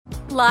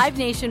Live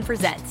Nation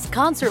presents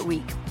Concert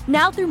Week.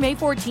 Now through May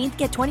 14th,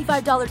 get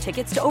 $25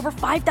 tickets to over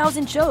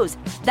 5,000 shows.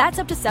 That's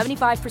up to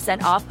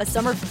 75% off a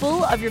summer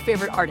full of your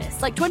favorite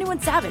artists like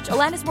 21 Savage,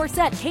 Alanis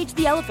Morissette, Cage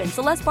the Elephant,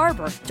 Celeste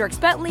Barber, Dierks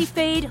Bentley,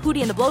 Fade,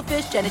 Hootie and the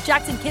Blowfish, Janet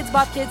Jackson, Kidz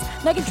Bop Kids,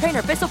 Meghan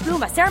Trainor, Peso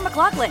Pluma, Sarah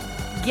McLachlan.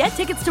 Get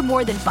tickets to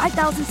more than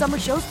 5,000 summer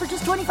shows for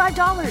just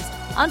 $25.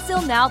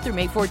 Until now through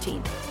May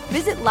 14th.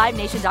 Visit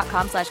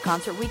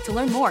LiveNation.com/Concert Week to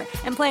learn more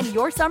and plan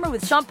your summer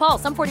with Sean Paul,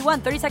 Sum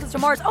 41, 30 Seconds to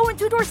Mars, and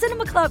Two Door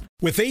Cinema Club.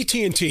 With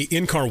AT&T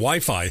in-car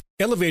Wi-Fi,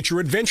 elevate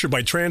your adventure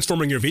by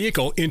transforming your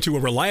vehicle into a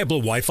reliable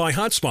Wi-Fi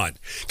hotspot.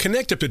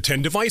 Connect up to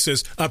 10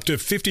 devices up to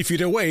 50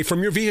 feet away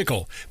from your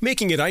vehicle,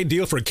 making it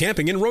ideal for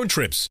camping and road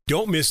trips.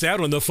 Don't miss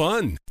out on the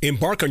fun.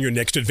 Embark on your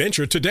next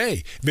adventure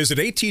today. Visit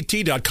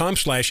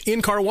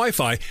att.com/in-car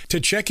Wi-Fi to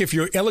check if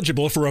you're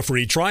eligible for a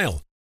free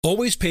trial.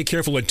 Always pay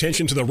careful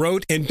attention to the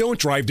road and don't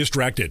drive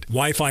distracted.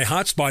 Wi-Fi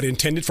hotspot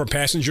intended for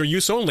passenger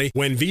use only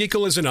when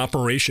vehicle is in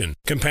operation.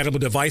 Compatible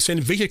device and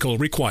vehicle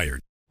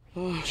required.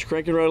 Just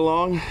cranking right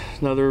along.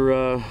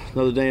 Another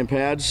day in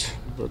pads.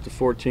 The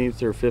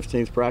 14th or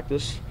 15th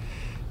practice.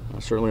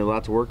 Certainly a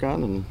lot to work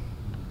on, and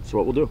that's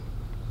what we'll do.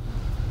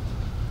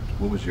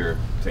 What was your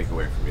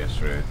takeaway from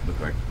yesterday? It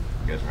looked like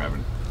you guys were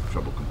having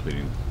trouble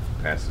completing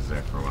passes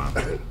there for a while.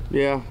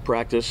 Yeah,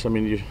 practice. I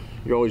mean,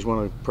 you always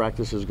want to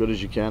practice as good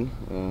as you can.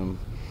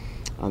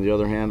 On the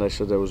other hand, I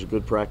said that was a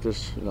good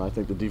practice. I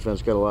think the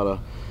defense got a lot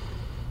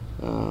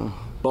of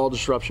ball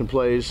disruption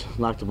plays,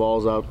 knocked the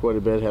balls out quite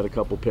a bit, had a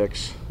couple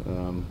picks.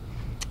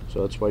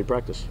 So that's why you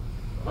practice.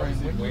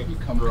 Obviously, Wayne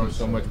throws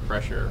so much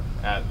pressure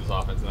at this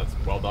offense, and that's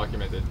well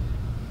documented.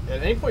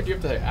 At any point, do you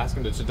have to ask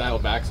him to dial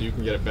back so you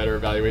can get a better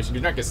evaluation?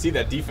 You're not going to see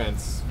that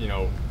defense,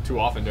 too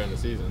often during the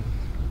season.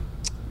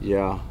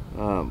 Yeah,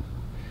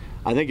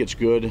 I think it's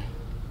good.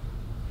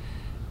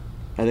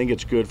 I think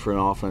it's good for an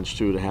offense,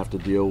 too, to have to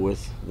deal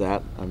with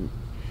that.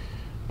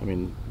 I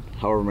mean,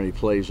 however many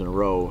plays in a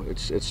row,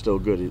 it's still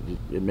good.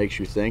 It makes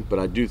you think, but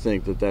I do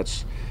think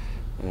that's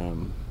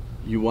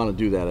you want to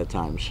do that at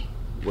times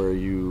where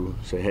you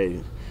say,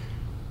 hey,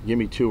 give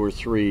me 2 or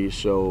 3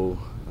 so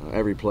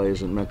every play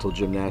isn't mental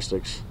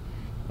gymnastics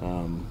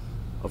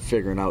of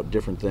figuring out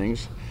different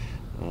things.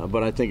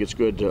 But I think it's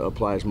good to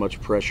apply as much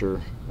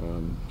pressure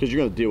because you're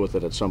going to deal with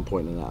it at some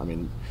point in that. I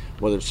mean,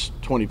 whether it's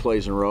 20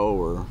 plays in a row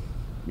or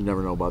you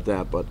never know about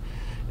that, but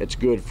it's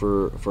good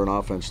for an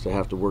offense to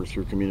have to work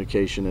through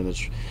communication, and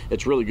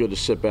it's really good to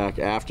sit back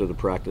after the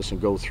practice and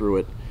go through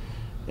it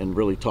and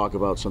really talk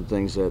about some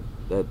things that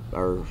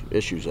are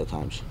issues at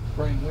times.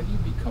 Brian, when do you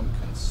become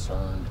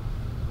concerned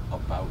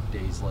about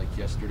days like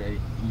yesterday?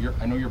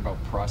 I know you're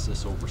about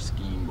process over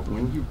scheme, but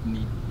when you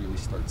need to really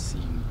start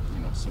seeing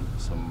some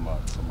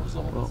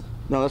results? Well,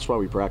 no, that's why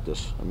we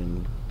practice. I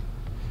mean,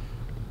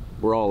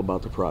 we're all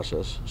about the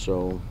process.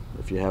 So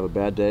if you have a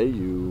bad day,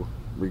 you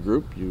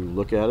regroup, you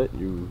look at it,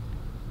 you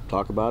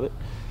talk about it.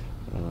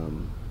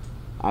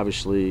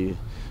 Obviously,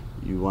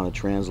 you want to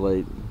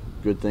translate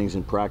good things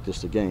in practice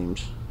to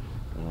games.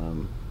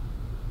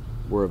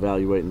 We're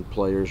evaluating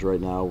players right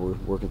now. We're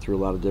working through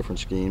a lot of different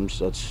schemes.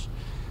 That's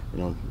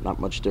not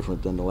much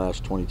different than the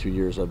last 22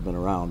 years I've been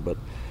around, but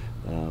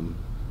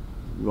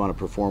you want to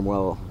perform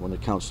well when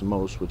it counts the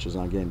most, which is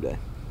on game day.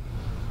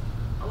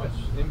 How much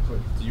input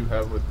do you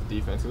have with the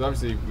defense? Because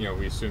obviously,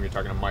 we assume you're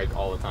talking to Mike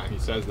all the time. He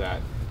says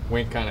that.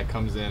 Wink kind of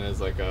comes in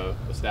as like a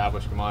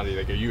established commodity.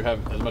 Like, you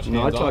have as much hands-on?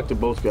 No, I talk to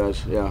both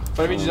guys, yeah.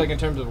 But I mean, just like in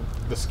terms of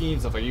the scheme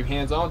stuff, like, you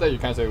hands-on with that? You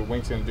kind of say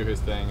Wink's going to do his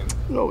thing?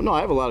 No,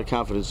 I have a lot of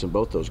confidence in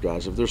both those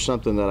guys. If there's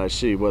something that I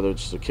see, whether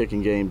it's the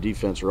kicking game,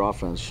 defense, or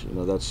offense,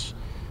 that's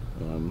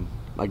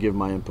I give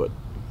my input.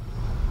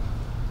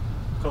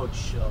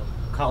 Coach,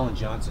 Colin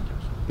Johnson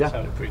just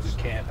had a pretty good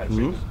camp, had a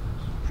pretty good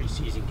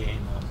preseason game.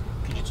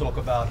 Could you talk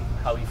about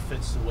how he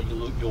fits to what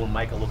you and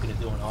Mike are looking to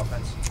do on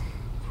offense?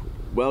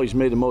 Well, he's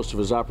made the most of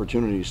his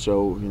opportunities.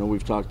 So,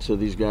 we've talked to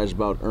these guys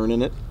about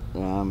earning it,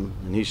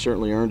 and he's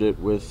certainly earned it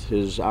with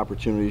his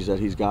opportunities that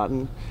he's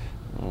gotten.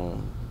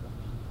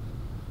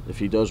 If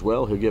he does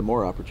well, he'll get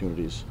more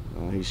opportunities.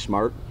 He's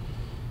smart.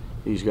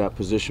 He's got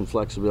position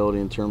flexibility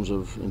in terms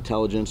of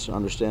intelligence,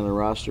 understanding the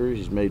roster.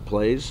 He's made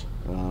plays.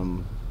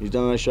 He's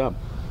done a nice job.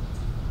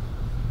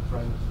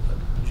 Brian,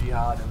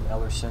 Jihad and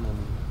Ellerson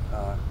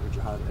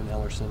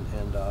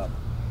and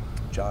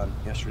John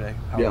yesterday.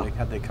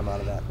 How'd they come out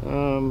of that?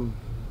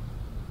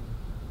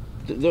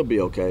 They'll be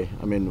okay.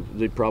 I mean,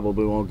 they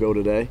probably won't go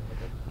today,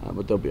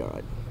 but they'll be all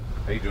right.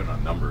 How you doing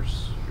on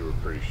numbers? You're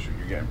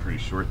getting pretty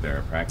short there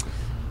at practice.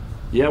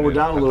 Yeah, we're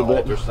down a little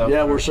bit.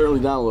 Yeah, we're certainly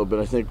down a little bit.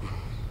 I think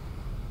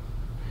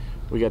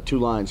we got 2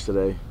 lines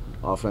today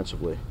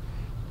offensively.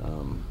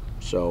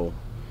 So,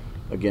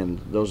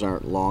 again, those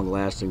aren't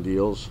long-lasting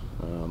deals,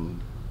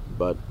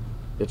 but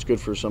it's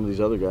good for some of these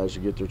other guys to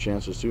get their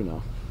chances too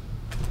now.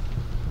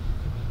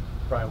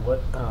 Brian,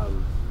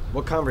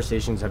 what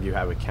conversations have you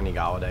had with Kenny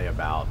Golladay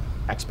about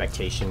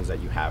expectations that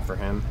you have for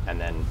him,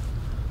 and then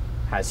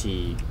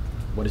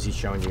what has he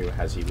shown you?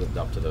 Has he lived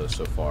up to those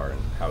so far,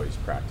 and how he's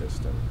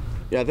practiced?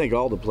 Yeah, I think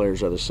all the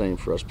players are the same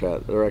for us,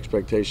 Pat. Their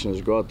expectation is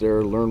go out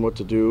there, learn what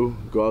to do,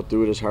 go out,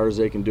 do it as hard as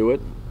they can do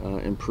it,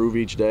 improve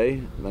each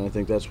day, and I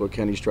think that's what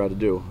Kenny's tried to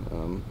do.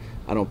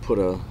 I don't put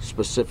a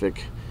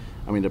specific,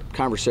 the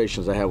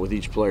conversations I have with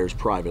each player is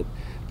private,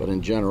 but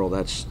in general,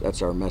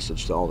 that's our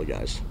message to all the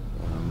guys.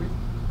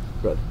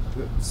 Good.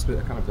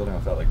 Kind of building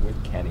off that, like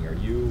with Kenny,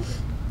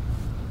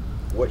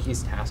 what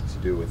he's tasked to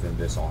do within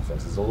this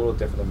offense is a little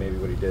different than maybe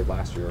what he did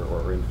last year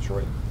or in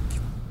Detroit?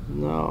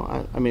 No,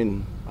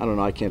 I don't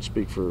know. I can't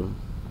speak for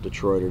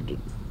Detroit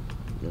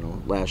or,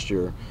 last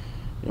year.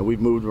 We've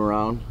moved him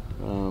around.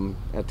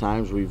 At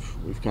times, we've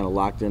kind of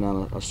locked in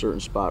on a certain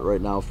spot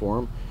right now for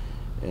him,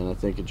 and I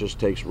think it just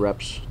takes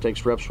reps.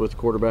 Takes reps with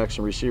quarterbacks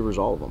and receivers,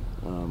 all of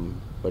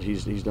them. But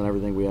he's done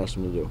everything we asked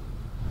him to do.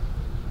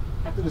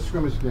 After the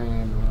scrimmage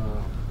game,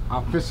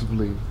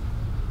 offensively,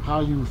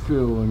 how you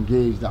feel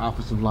engaged the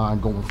offensive line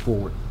going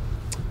forward?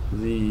 Are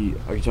you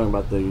talking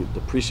about the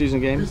preseason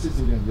game?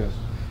 Preseason game, yes.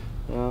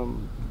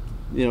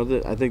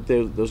 I think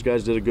those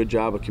guys did a good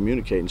job of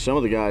communicating. Some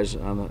of the guys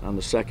on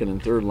the second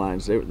and third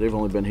lines, they've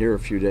only been here a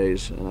few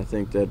days, and I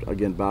think that,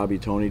 again, Bobby,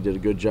 Tony did a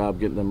good job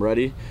getting them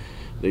ready.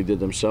 They did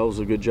themselves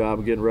a good job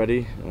of getting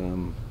ready.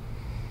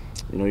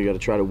 You got to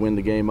try to win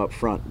the game up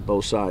front,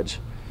 both sides.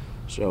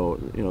 So,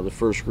 the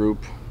first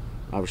group,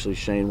 obviously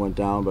Shane went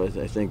down, but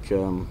I think,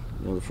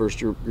 the first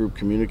group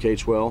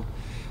communicates well.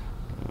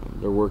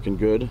 They're working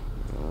good.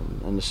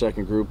 And the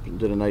second group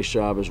did a nice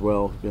job as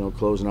well,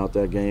 closing out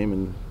that game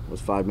and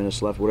with 5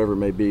 minutes left, whatever it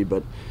may be.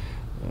 But,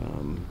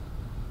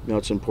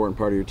 it's an important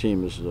part of your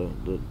team is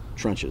the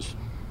trenches.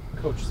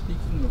 Coach,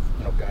 speaking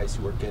of guys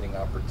who are getting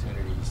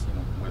opportunities,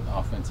 with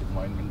offensive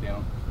linemen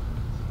down,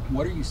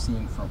 what are you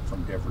seeing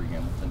from Devery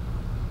Hamilton?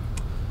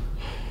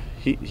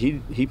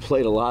 He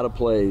played a lot of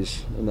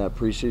plays in that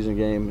preseason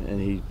game, and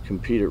he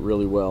competed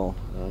really well.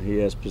 He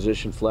has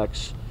position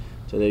flex.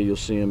 Today you'll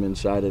see him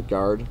inside at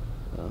guard.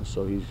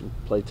 So he can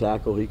play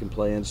tackle, he can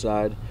play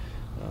inside.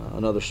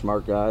 Another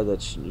smart guy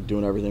that's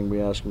doing everything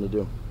we ask him to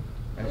do.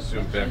 I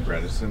assume Ben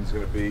Bredesen's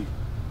going to be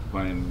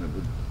playing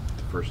with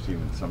the first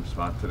team in some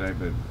spot today,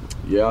 but...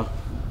 Yeah,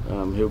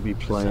 he'll be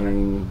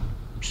playing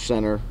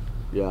center.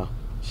 Yeah,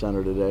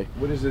 center today.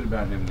 What is it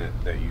about him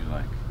that you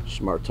like?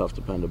 Smart, tough,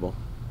 dependable.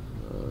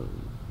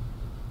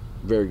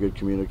 Very good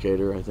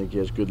communicator. I think he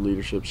has good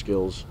leadership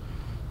skills.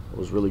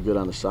 Was really good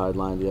on the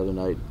sideline the other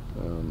night.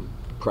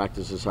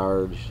 Practices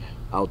hard,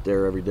 out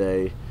there every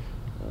day.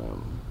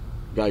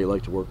 Guy you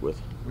like to work with.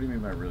 What do you mean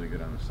by really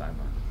good on the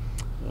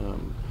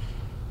sideline?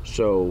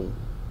 So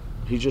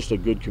he's just a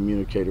good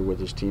communicator with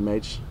his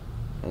teammates,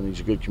 and he's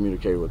a good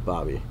communicator with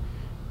Bobby.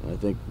 And I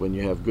think when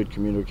you have good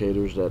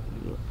communicators that,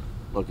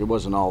 look, it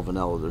wasn't all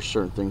vanilla. There's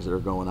certain things that are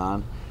going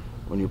on.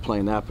 When you're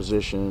playing that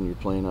position, you're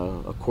playing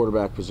a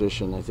quarterback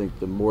position, I think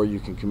the more you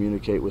can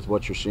communicate with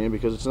what you're seeing,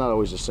 because it's not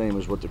always the same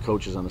as what the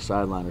coaches on the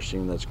sideline are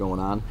seeing that's going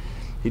on.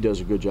 He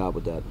does a good job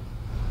with that.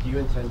 Do you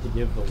intend to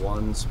give the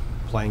ones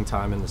playing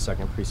time in the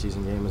second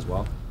preseason game as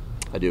well?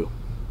 I do,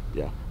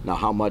 yeah. Now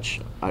how much,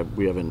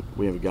 we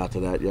haven't got to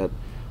that yet,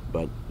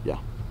 but yeah.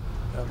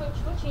 Coach,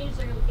 what changes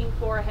are you looking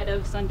for ahead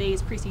of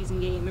Sunday's preseason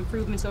game?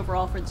 Improvements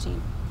overall for the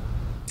team?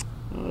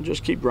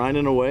 Just keep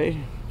grinding away,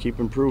 keep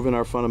improving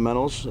our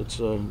fundamentals. It's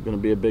going to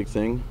be a big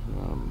thing.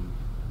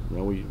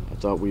 I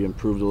thought we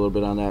improved a little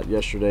bit on that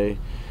yesterday,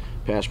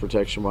 pass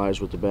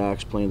protection-wise with the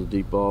backs, playing the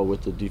deep ball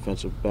with the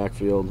defensive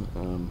backfield.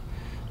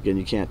 Again,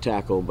 you can't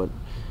tackle, but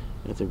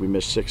I think we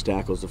missed 6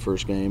 tackles the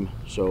first game.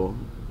 So,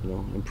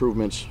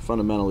 improvements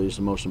fundamentally is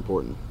the most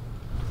important.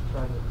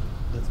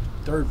 The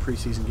third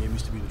preseason game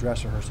used to be the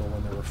dress rehearsal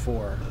when there were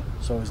 4.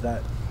 So is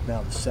that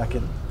now the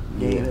second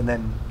game, and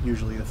then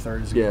usually the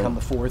third is going to become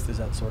the fourth? Is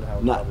that sort of how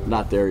it's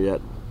not there yet.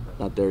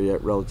 Not there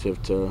yet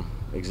relative to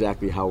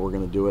exactly how we're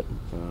going to do it.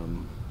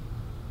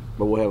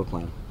 But we'll have a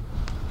plan.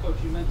 Coach,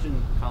 you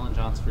mentioned Colin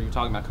Johnson. You were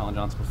talking about Colin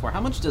Johnson before.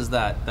 How much does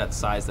that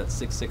size, that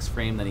 6'6"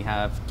 frame that he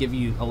have,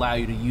 allow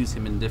you to use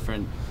him in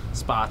different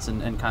spots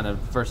and kind of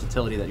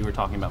versatility that you were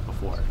talking about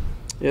before?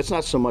 Yeah, it's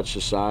not so much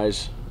the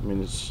size.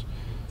 It's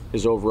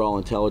his overall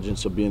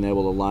intelligence of being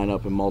able to line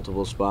up in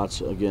multiple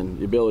spots. Again,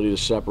 the ability to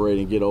separate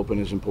and get open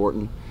is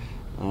important,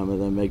 and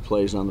then make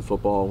plays on the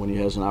football when he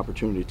has an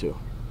opportunity to.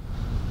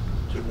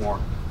 2 more.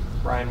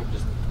 Brian,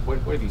 just what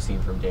have you seen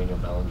from Daniel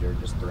Bellinger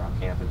just throughout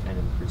camp and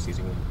in the preseason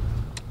game?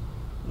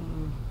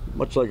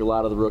 Much like a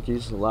lot of the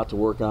rookies, a lot to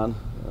work on.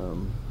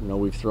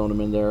 We've thrown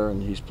him in there,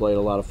 and he's played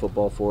a lot of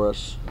football for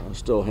us.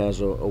 Still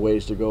has a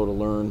ways to go to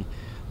learn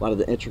a lot of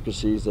the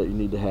intricacies that you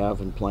need to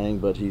have in playing,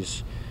 but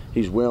he's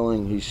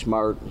willing, he's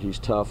smart, he's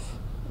tough.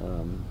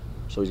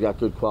 So he's got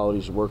good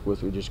qualities to work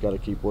with. We just got to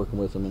keep working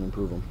with him and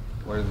improve him.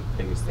 What are the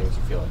biggest things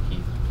you feel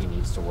like he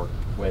needs to work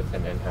with,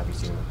 and have you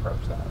seen him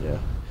approach that? Yeah.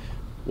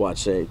 Well, I'd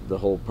say the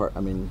whole part,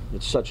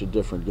 it's such a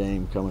different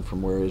game coming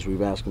from where he is.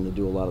 We've asked him to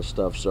do a lot of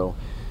stuff, so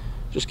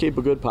just keep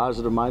a good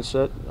positive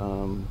mindset,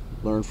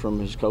 learn from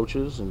his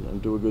coaches,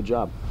 and do a good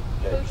job.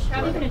 Coach,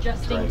 how have you been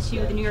adjusting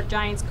to the New York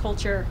Giants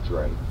culture?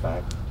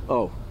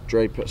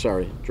 Dre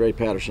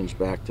Patterson's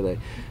back today.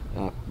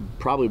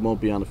 Probably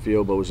won't be on the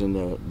field, but was in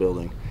the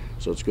building,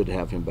 so it's good to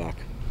have him back.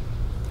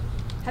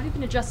 have you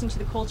been adjusting to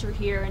the culture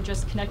here and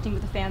just connecting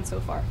with the fans so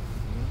far?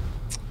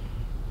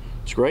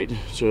 It's great.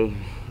 It's a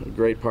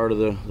great part of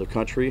the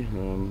country.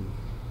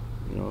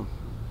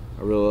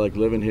 I really like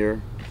living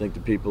here. I think the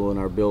people in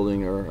our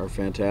building are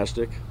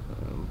fantastic.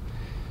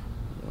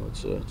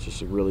 It's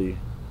just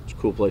it's a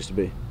cool place to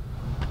be.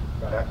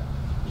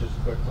 Just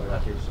a quick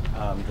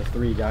clarification. The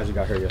 3 guys who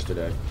got hurt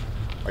yesterday,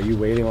 are you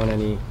waiting on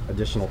any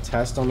additional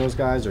tests on those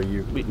guys, or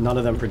none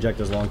of them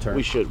project as long term?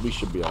 We should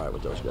be all right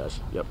with those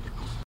guys. Yep.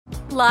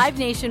 Live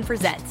Nation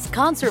presents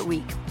Concert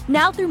Week.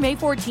 Now through May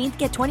 14th,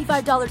 get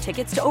 $25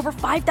 tickets to over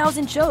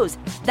 5,000 shows.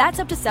 That's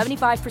up to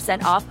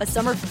 75% off a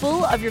summer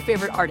full of your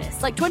favorite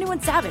artists like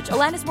 21 Savage,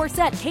 Alanis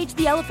Morissette, Cage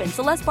the Elephant,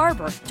 Celeste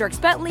Barber,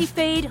 Dierks Bentley,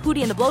 Fade,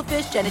 Hootie and the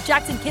Blowfish, Janet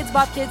Jackson, Kidz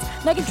Bop Kids,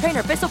 Meghan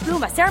Trainor, Peso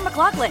Pluma, Sarah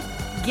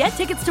McLachlan. Get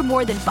tickets to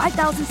more than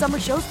 5,000 summer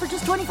shows for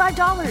just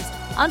 $25.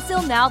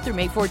 Until now through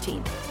May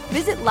 14th.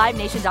 Visit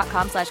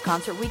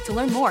LiveNation.com/Concert Week to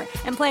learn more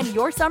and plan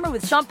your summer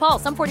with Sean Paul,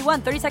 Sum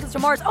 41, 30 Seconds to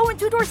Mars, and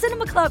Two Door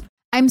Cinema Club.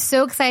 I'm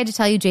so excited to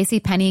tell you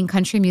JCPenney and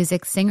country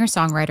music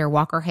singer-songwriter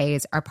Walker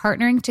Hayes are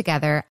partnering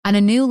together on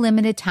a new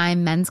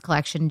limited-time men's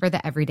collection for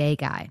the everyday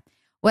guy.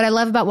 What I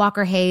love about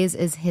Walker Hayes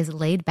is his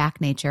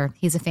laid-back nature.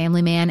 He's a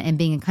family man, and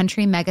being a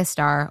country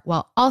megastar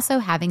while also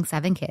having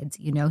 7 kids,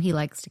 you know he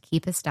likes to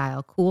keep his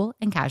style cool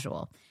and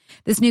casual.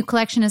 This new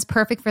collection is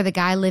perfect for the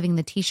guy living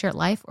the t-shirt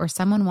life or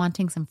someone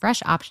wanting some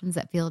fresh options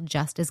that feel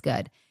just as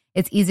good.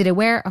 It's easy to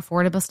wear,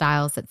 affordable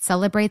styles that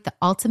celebrate the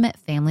ultimate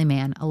family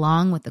man,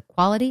 along with the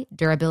quality,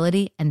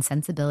 durability, and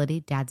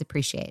sensibility dads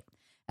appreciate.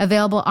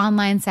 Available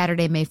online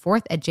Saturday, May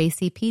 4th at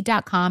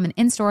jcp.com and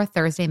in-store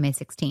Thursday, May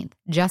 16th,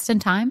 just in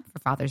time for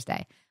Father's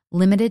Day.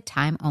 Limited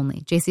time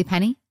only.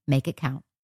 JCPenney, make it count.